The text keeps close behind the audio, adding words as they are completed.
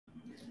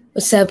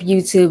What's up,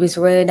 YouTube? It's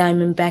Red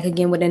Diamond back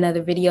again with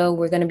another video.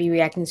 We're going to be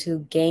reacting to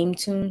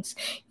Gametoons,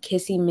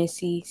 Kissy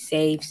Missy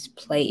Saves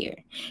Player,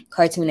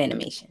 cartoon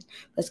animation.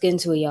 Let's get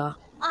into it, y'all.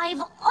 I've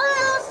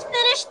almost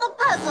finished the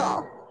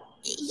puzzle.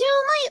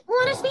 You might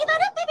want to speed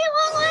that up, baby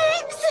long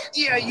legs.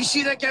 Yeah, you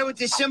see that guy with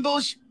the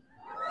cymbals?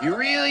 He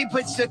really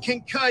puts the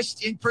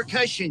concussed in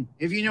percussion,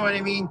 if you know what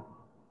I mean.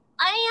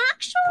 I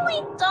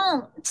actually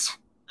don't.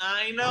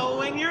 I know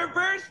when your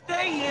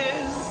birthday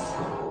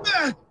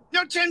is.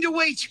 No time to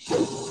wait.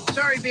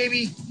 Sorry,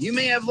 baby. You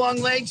may have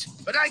long legs,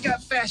 but I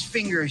got fast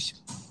fingers.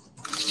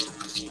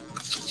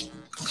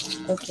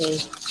 Okay,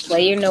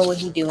 player know what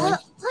he doing.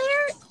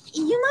 Player,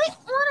 you might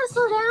want to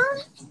slow down.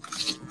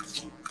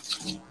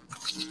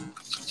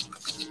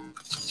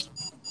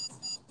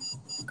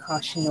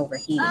 Caution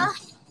overheating.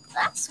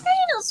 That screen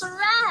is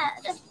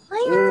red.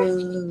 Player.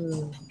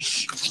 Ooh.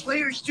 Shh.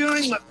 Player's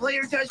doing what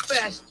player does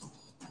best.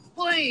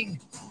 Playing.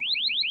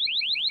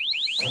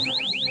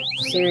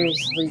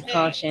 Seriously,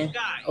 caution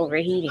guys,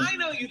 overheating. I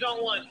know you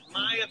don't want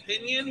my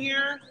opinion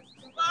here,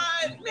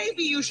 but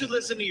maybe you should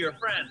listen to your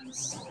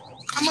friends.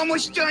 I'm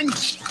almost done.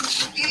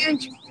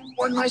 And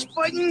one last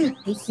button.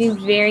 He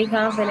seems very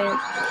confident.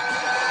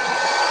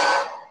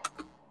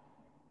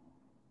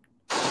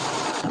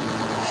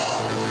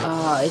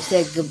 Oh, it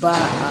said goodbye.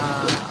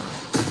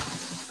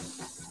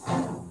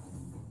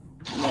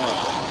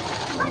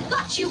 I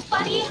got you,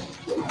 buddy.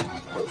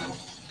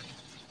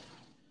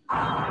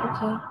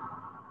 Okay.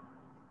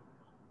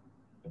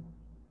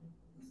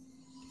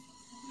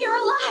 You're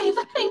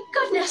alive! Thank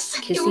goodness!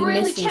 Kissy You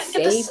really Missy can't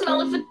get the saved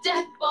smell him. of a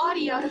dead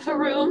body out of a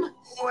room.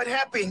 What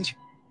happened?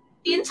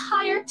 The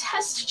entire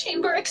test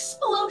chamber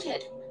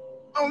exploded.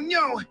 Oh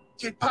no!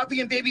 Did Poppy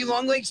and Baby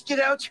Longlegs get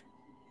out?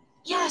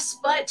 Yes,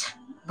 but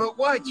But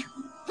what?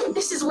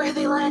 this is where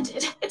they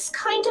landed. It's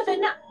kind of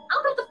an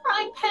out of the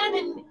frying pan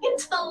and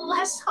into the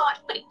less hot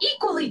but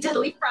equally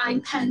deadly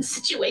frying pan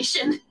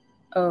situation.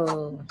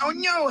 Oh, Oh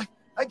no!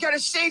 I gotta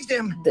save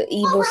them! the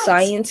evil Alright,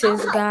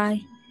 scientist alright.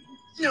 guy.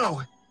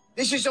 No!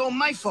 This is all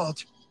my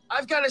fault.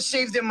 I've gotta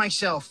save them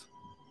myself.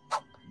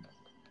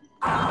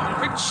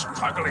 Quit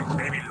struggling,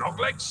 baby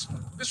longlegs.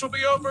 This will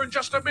be over in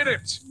just a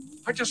minute.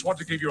 I just want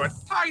to give you a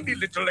tiny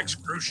little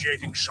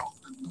excruciating shock.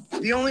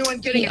 The only one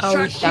getting He a shot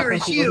always here shocking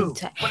is people. you.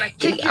 When I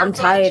kick your I'm butt.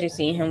 tired of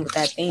seeing him with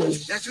that thing.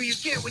 That's what you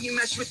get when you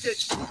mess with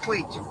the...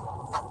 Wait.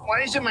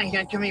 Why isn't my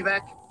hand coming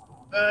back?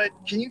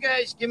 Can you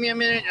guys give me a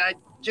minute? I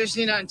just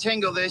need to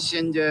untangle this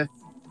and,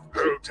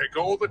 Oh, take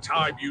all the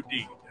time you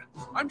need.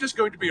 I'm just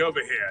going to be over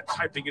here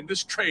typing in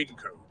this train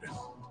code.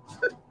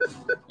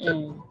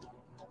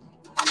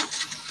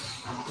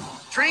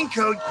 Train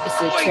code?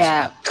 It's a Wait.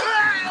 trap.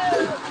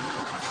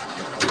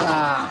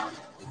 Ah!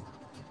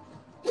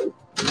 Wow.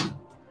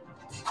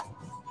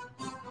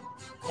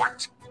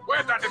 What?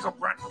 Where'd that little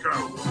brat go?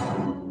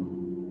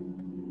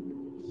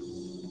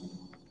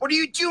 What are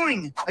you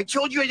doing? I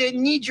told you I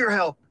didn't need your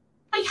help.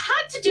 I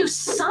had to do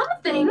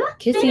something.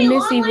 Kissy Baby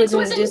Missy Longlegs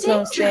wasn't in just gonna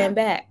danger. stand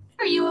back.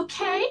 Are you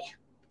okay?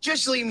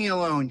 Just leave me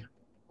alone.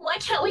 Why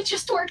can't we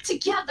just work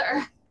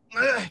together?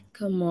 Ugh.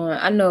 Come on,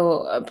 I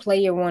know a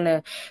player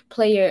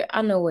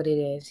I know what it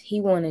is.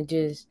 He wanna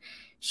just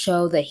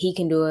show that he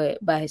can do it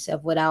by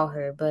himself without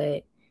her,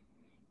 but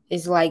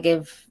it's like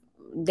if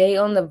they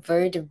on the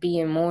verge of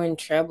being more in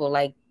trouble,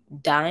 like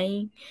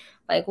dying,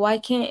 like why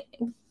can't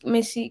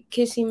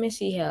Kissy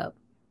Missy help?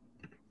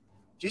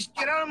 Just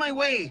get out of my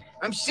way.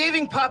 I'm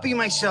saving Poppy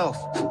myself.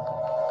 Boy,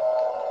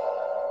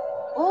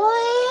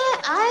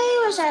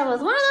 I wish I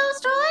was one of those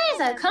toys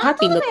that come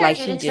Poppy with a look like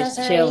she barricade just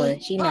accessory. chilling.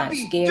 She not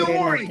Poppy, scared don't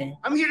or worry. nothing.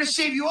 I'm here to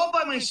save you all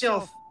by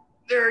myself.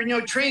 There are no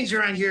trains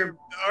around here,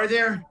 are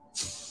there?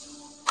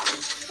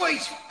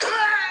 Wait.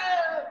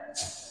 Ah!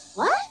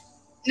 What?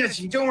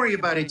 Nothing. Don't worry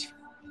about it.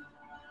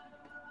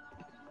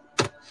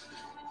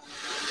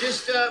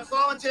 Just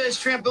fall into this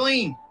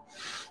trampoline.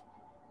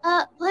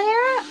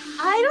 Player,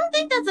 I don't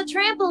think that's a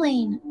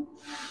trampoline.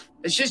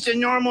 It's just a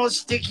normal,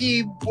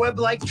 sticky,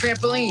 web-like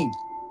trampoline.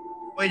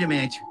 Wait a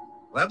minute.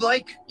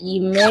 Web-like?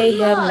 You may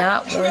have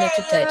not wanted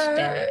to touch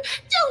that.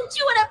 Don't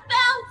you want to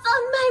bounce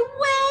on my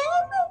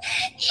web?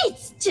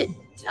 It's to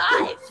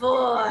die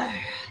for.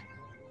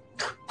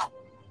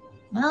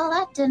 Well,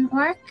 that didn't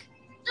work.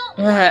 Don't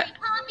worry,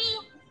 Poppy.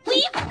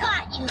 We've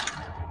got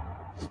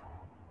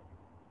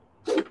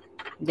you.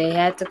 They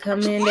had to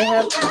come in to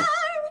help him.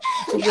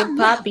 To get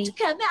Poppy.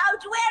 Come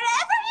out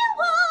wherever you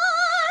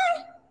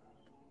are.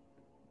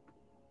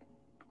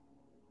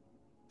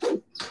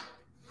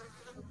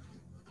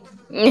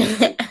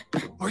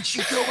 Where'd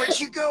she go? Where'd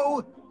she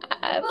go?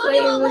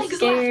 Player was Longlegs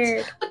scared.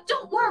 left. But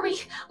don't worry,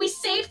 we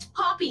saved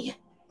Poppy.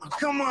 Oh,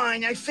 come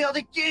on. I failed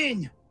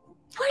again.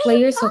 What are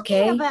Player's you talking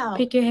okay. about?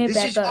 Pick your head This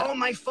back is up. all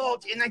my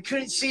fault, and I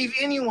couldn't save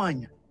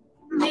anyone.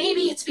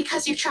 Maybe it's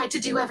because you tried to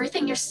do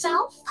everything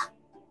yourself.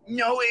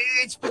 No,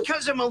 it's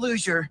because I'm a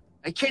loser.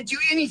 I can't do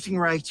anything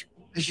right.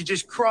 I should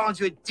just crawl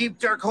into a deep,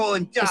 dark hole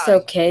and die. It's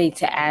okay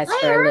to ask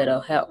for a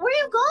little help. Where are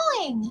you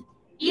going?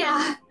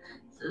 Yeah,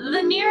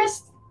 the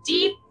nearest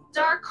deep,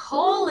 dark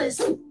hole is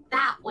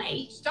that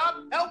way. Stop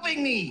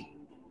helping me!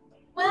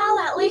 Well,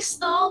 at least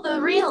all the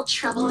real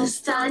trouble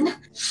is done.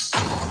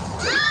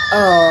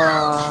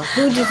 Oh,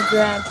 who just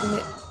grabbed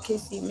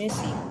Kissy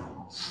Missy?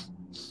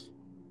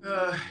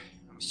 I'm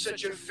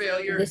such a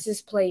failure. This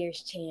is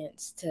player's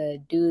chance to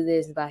do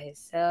this by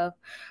himself,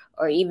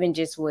 or even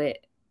just with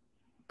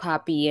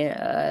Poppy and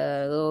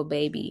a little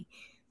baby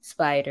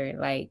spider.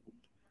 Like,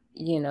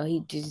 you know,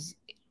 he just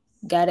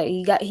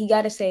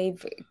gotta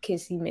save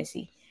Kissy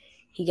Missy.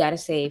 He gotta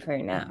save her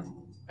now.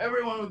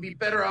 Everyone would be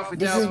better off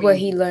without This is me. where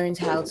he learns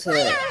how to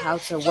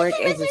work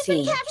as a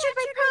team. Captured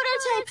by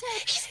Prototype.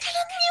 He's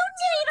gonna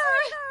mutate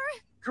her.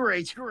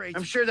 Great.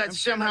 I'm sure that's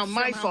somehow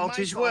my fault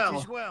as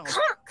well. Come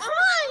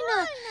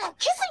on!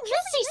 Kissy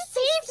Missy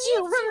saved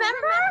you,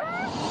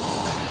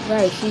 remember?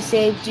 Right, she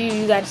saved you.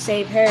 You gotta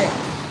save her.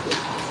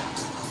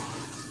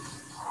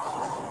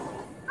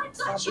 I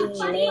Stop got you, being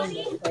buddy.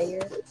 lame,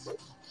 player.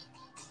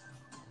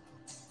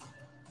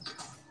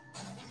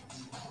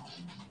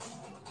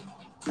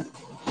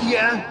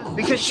 Yeah,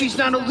 because she's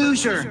not a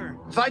loser.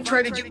 If I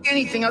try to do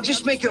anything, I'll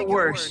just make it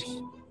worse.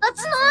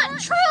 That's not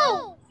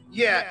true.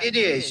 Yeah, it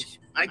is.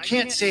 I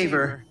can't save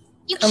her.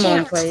 You Come on,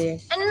 can't. player.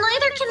 And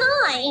neither can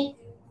I.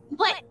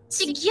 But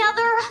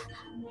together,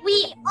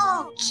 we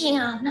all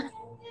can.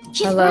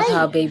 He's I love right.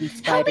 how Baby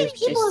Helping Spider's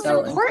people just is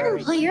so important,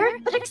 encouraging. player,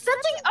 but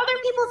accepting other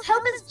people's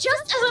help is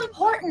just as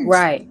important.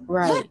 Right.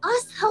 Let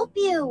us help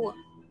you.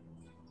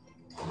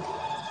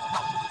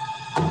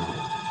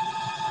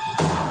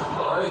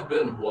 I've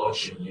been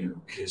watching you,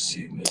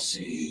 Kissy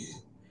Missy.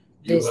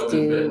 You This haven't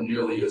dude. been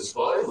nearly as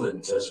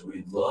violent as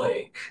we'd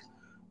like.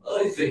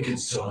 I think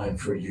it's time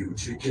for you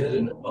to get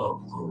an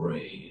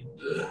upgrade.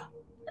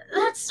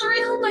 That's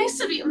real nice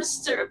of you,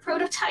 Mr.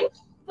 Prototype,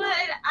 but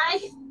I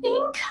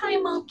think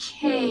I'm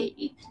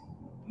okay.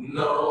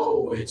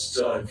 No, it's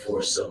time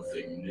for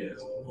something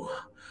new.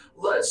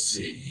 Let's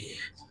see.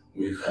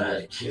 We've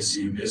had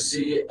Kissy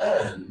Missy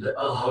and a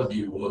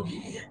Huggy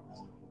Wuggy.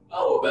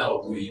 How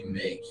about we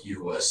make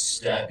you a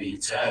Stabby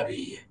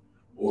Tabby?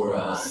 Or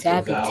a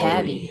Stabby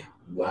Tabby.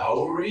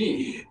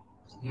 Wowery?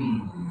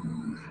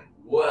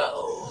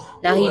 Well,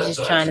 Now he's we'll just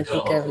have trying to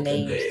come think up of with a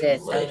names name that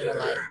sound later.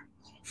 alike.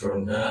 For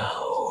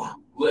now,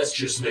 let's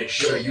just make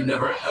sure you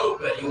never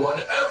help anyone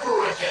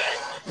ever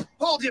again.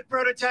 Hold it,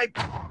 Prototype.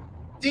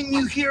 Didn't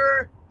you hear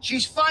her?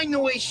 She's fine the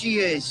way she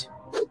is.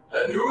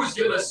 And who's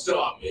gonna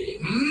stop me?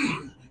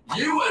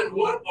 You and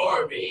what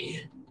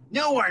army?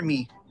 No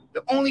army.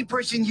 The only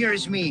person here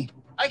is me.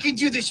 I can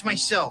do this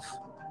myself.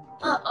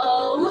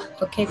 Uh-oh.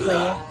 Okay,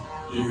 player.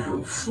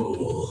 You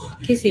fool.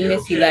 Kissy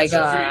Missy like,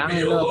 I don't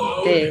know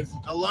about this.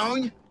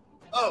 Alone?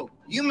 Oh,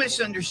 you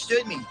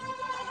misunderstood me.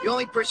 The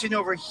only person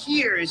over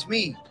here is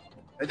me.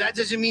 But that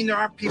doesn't mean there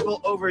aren't people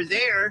over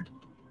there.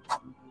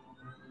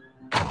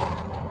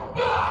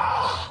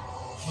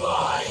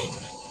 Fine.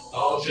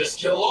 I'll just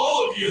kill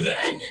all of you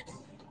then.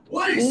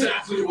 What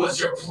exactly was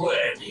your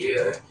plan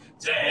here?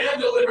 To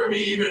hand deliver me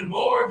even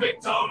more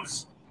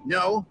victims?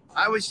 No,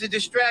 I was the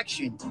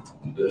distraction.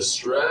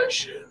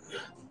 Distraction?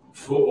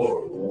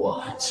 For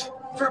what?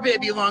 For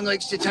Baby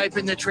Longlegs to type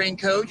in the train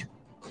code.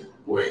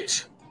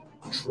 Wait.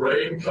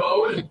 Train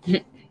code?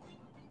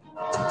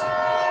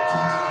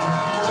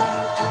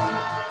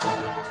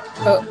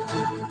 Oh,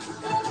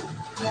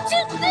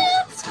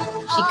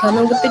 she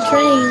coming with the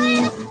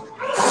train.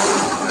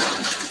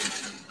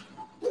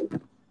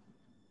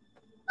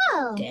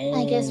 Oh,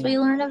 I guess we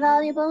learned a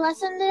valuable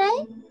lesson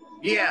today.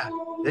 Yeah,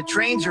 the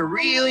trains are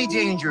really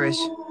dangerous.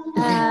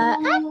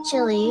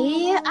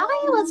 Actually,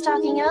 I was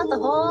talking about the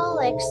whole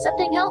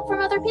accepting help from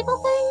other people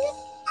thing.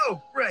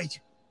 Oh, right.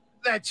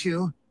 That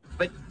too.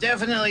 But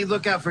definitely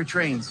look out for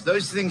trains.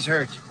 Those things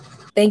hurt.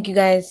 Thank you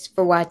guys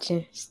for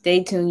watching.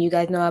 Stay tuned. You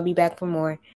guys know I'll be back for more.